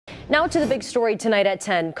Now to the big story tonight at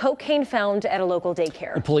 10. Cocaine found at a local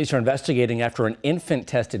daycare. The police are investigating after an infant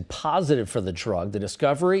tested positive for the drug. The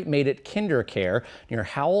discovery made it KinderCare near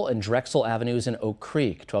Howell and Drexel Avenues in Oak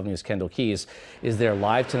Creek. 12 News' Kendall Keys is there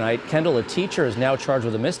live tonight. Kendall, a teacher is now charged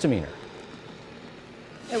with a misdemeanor.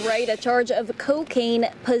 Right, a charge of cocaine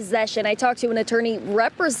possession. I talked to an attorney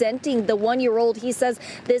representing the 1-year-old. He says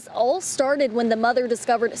this all started when the mother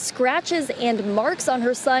discovered scratches and marks on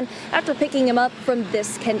her son after picking him up from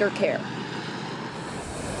this KinderCare.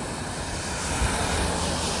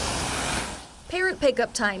 Parent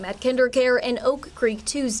pickup time at KinderCare in Oak Creek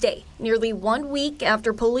Tuesday, nearly 1 week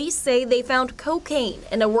after police say they found cocaine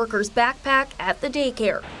in a worker's backpack at the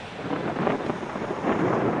daycare.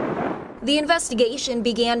 The investigation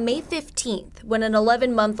began May 15th when an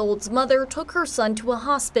 11-month-old's mother took her son to a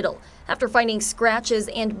hospital after finding scratches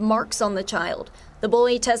and marks on the child. The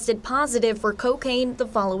boy tested positive for cocaine the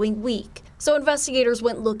following week. So investigators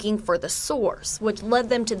went looking for the source, which led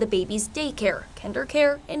them to the baby's daycare,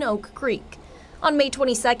 KinderCare in Oak Creek. On May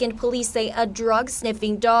 22nd, police say a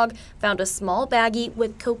drug-sniffing dog found a small baggie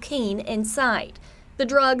with cocaine inside. The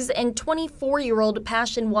drugs in 24-year-old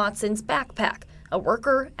Passion Watson's backpack, a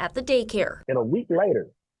worker at the daycare. And a week later,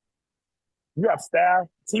 you have staff,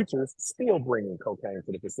 teachers still bringing cocaine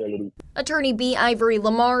to the facility. Attorney B. Ivory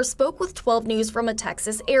Lamar spoke with 12 News from a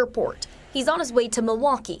Texas airport. He's on his way to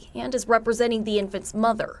Milwaukee and is representing the infant's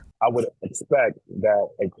mother. I would expect that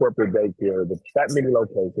a corporate daycare with that many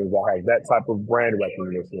locations that has that type of brand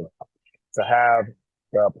recognition to have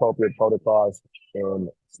the appropriate protocols and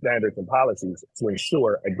standards and policies to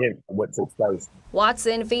ensure against what took place.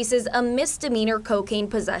 Watson faces a misdemeanor cocaine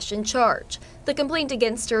possession charge. The complaint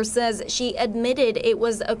against her says she admitted it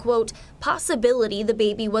was a, quote, possibility the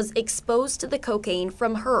baby was exposed to the cocaine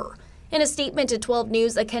from her. In a statement to 12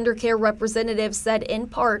 News, a KinderCare representative said in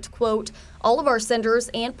part, quote, all of our centers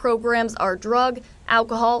and programs are drug,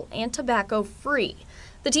 alcohol, and tobacco free.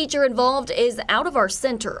 The teacher involved is out of our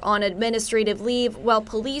center on administrative leave while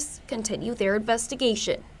police continue their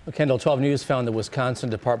investigation. Kendall, 12 News found the Wisconsin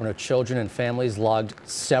Department of Children and Families logged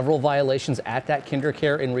several violations at that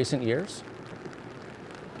KinderCare in recent years.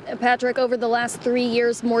 Patrick, over the last 3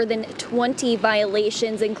 years, more than 20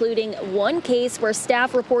 violations, including one case where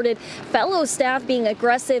staff reported fellow staff being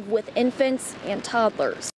aggressive with infants and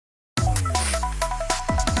toddlers.